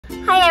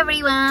Hi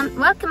everyone,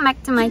 welcome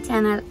back to my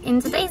channel.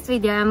 In today's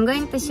video I'm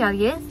going to show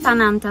you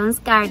St. Anton's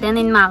garden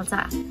in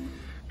Malta.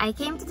 I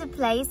came to the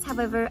place,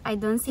 however I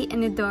don't see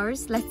any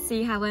doors. Let's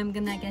see how I'm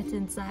gonna get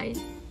inside.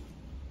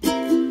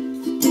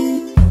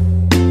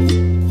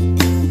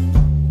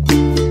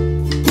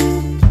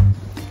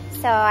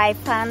 So I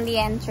found the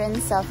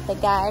entrance of the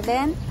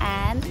garden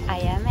and I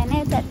am in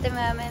it at the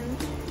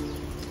moment.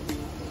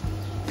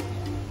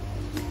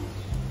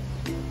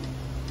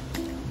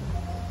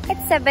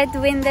 It's a bit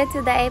windy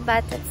today,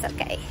 but it's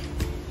okay.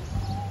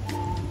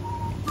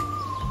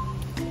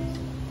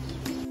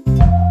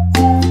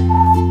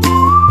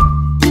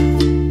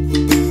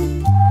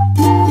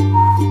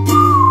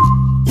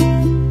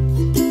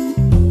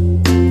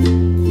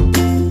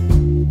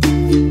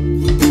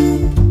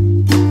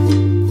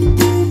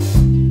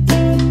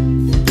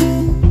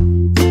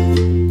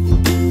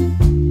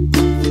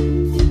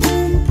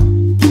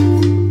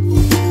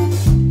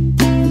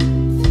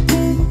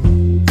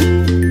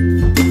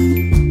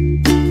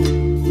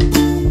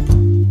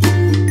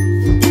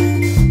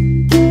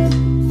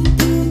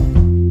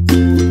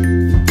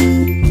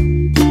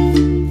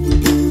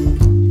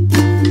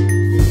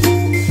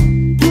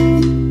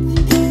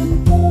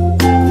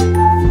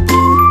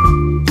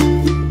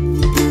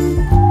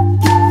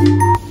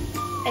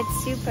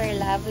 Super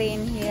lovely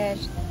in here.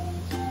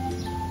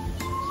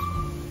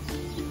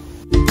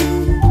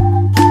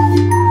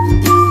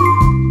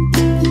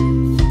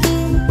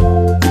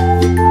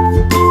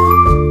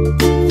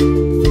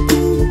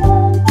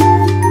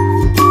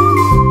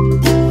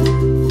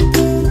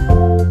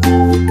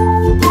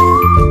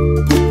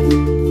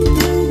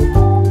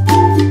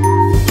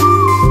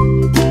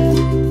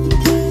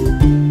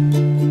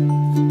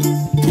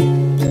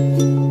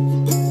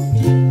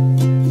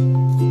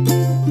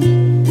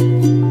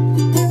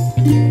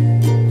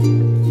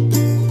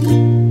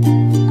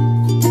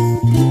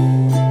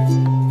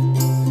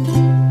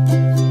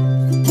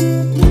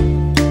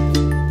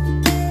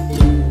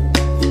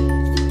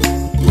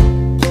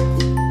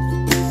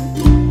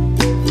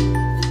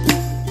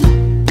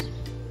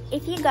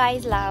 If you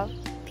guys love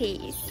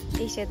peace,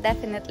 you should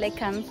definitely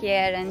come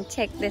here and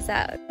check this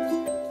out.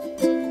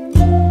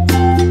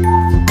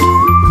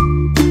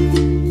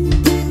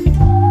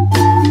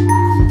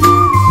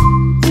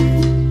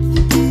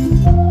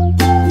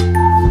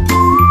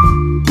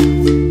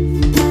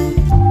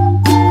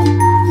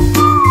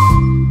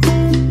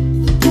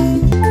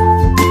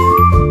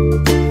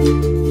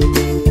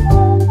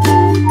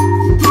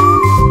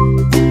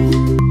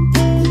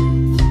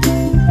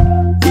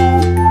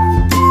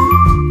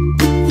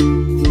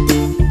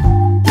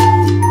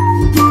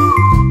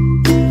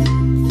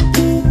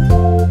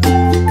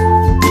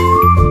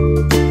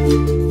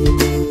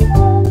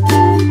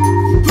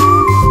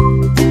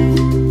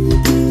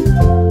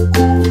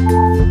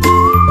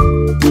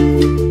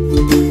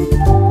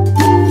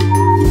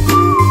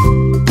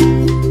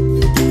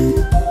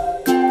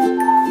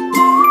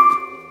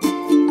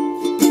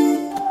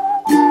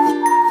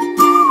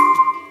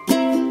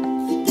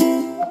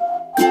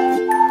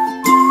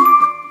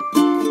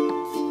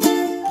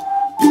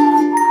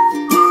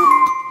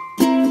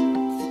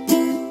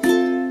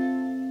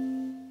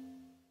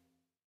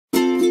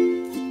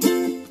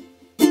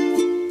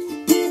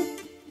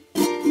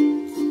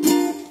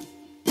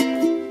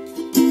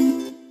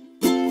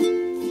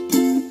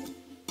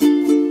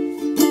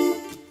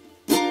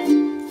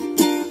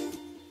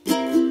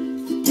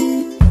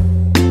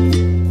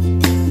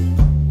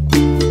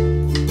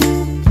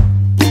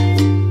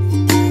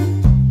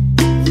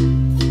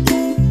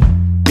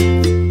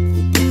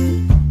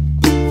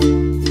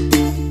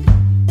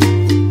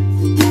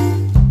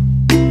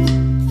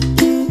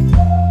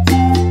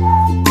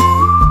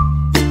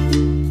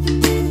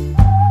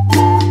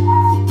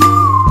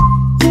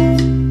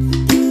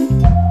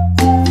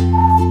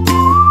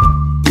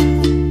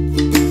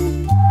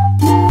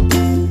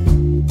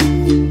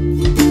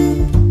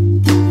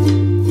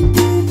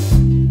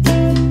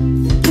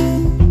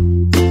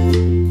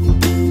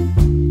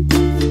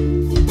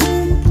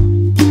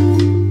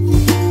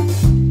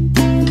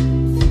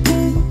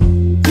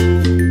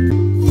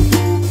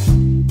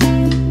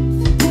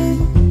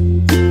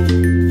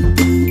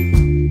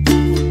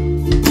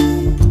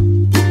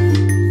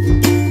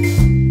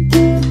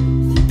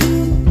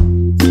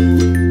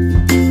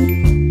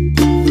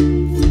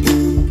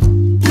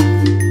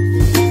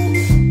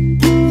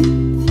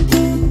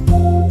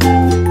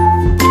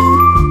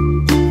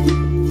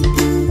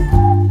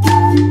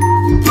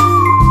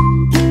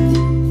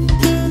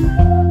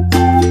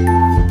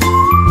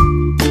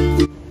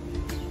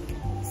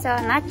 So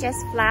not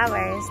just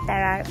flowers,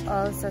 there are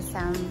also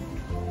some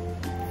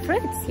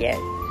fruits here.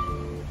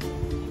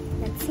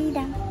 Let's see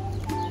them.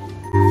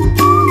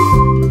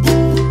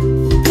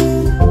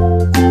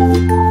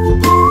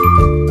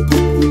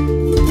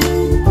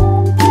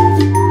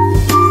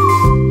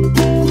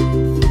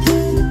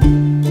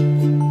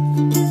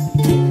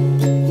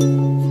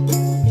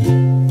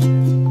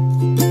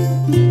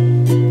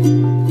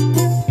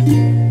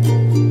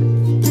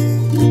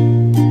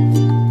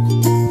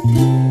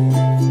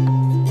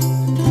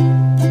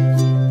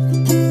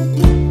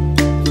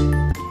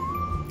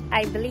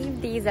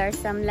 these are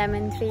some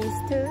lemon trees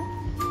too.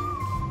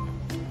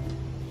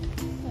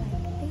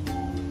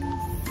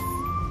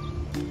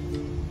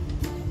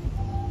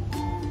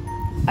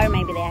 Or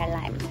maybe they are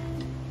lime.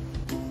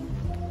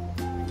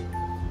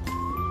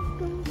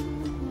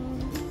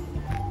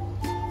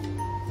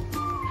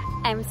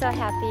 I'm so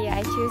happy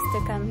I choose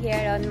to come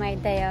here on my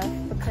day off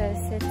because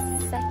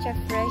it's such a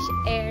fresh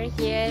air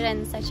here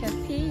and such a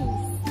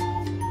peace.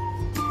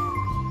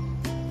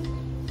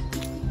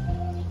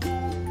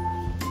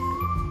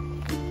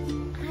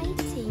 I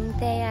think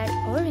they are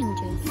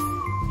oranges.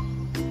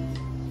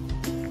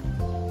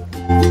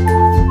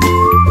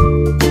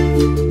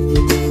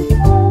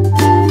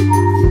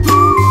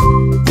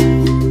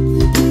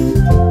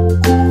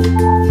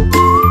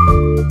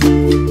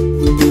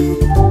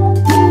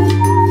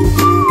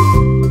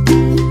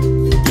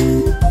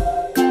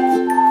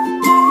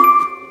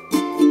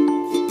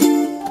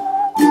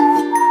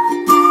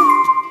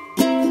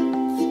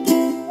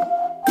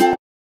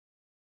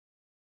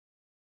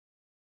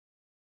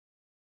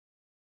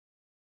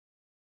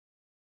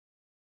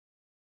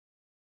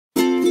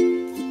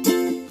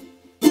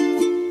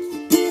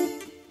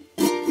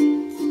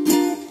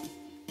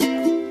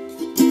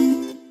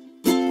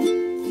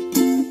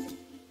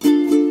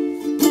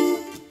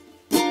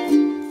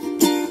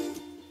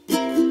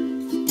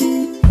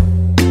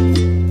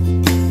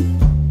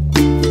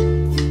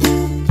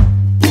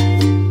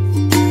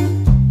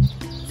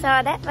 So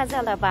that was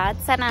all about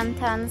St.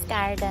 Anton's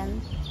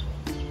garden.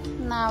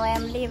 Now I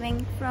am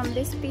leaving from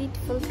this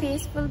beautiful,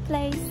 peaceful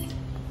place.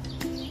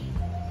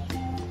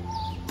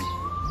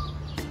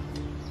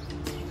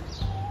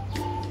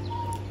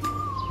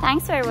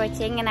 Thanks for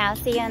watching and I'll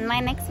see you in my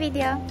next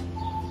video.